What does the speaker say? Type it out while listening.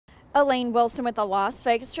Elaine Wilson with the Las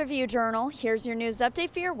Vegas Review-Journal. Here's your news update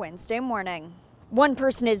for your Wednesday morning. One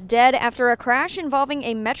person is dead after a crash involving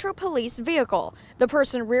a Metro Police vehicle. The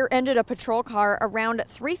person rear-ended a patrol car around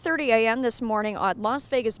 3:30 a.m. this morning on Las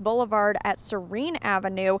Vegas Boulevard at Serene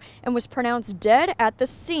Avenue and was pronounced dead at the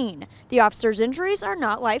scene. The officer's injuries are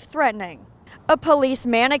not life-threatening. A police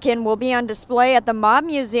mannequin will be on display at the Mob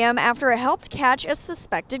Museum after it helped catch a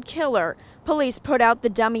suspected killer. Police put out the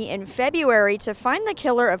dummy in February to find the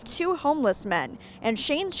killer of two homeless men, and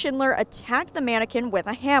Shane Schindler attacked the mannequin with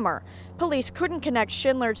a hammer. Police couldn't connect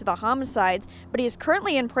Schindler to the homicides, but he is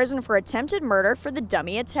currently in prison for attempted murder for the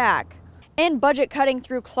dummy attack. And budget cutting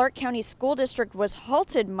through Clark County School District was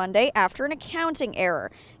halted Monday after an accounting error.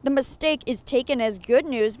 The mistake is taken as good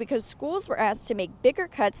news because schools were asked to make bigger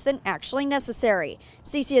cuts than actually necessary.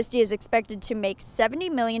 CCSD is expected to make $70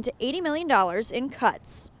 million to $80 million in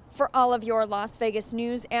cuts. For all of your Las Vegas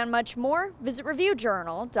news and much more, visit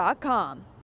ReviewJournal.com.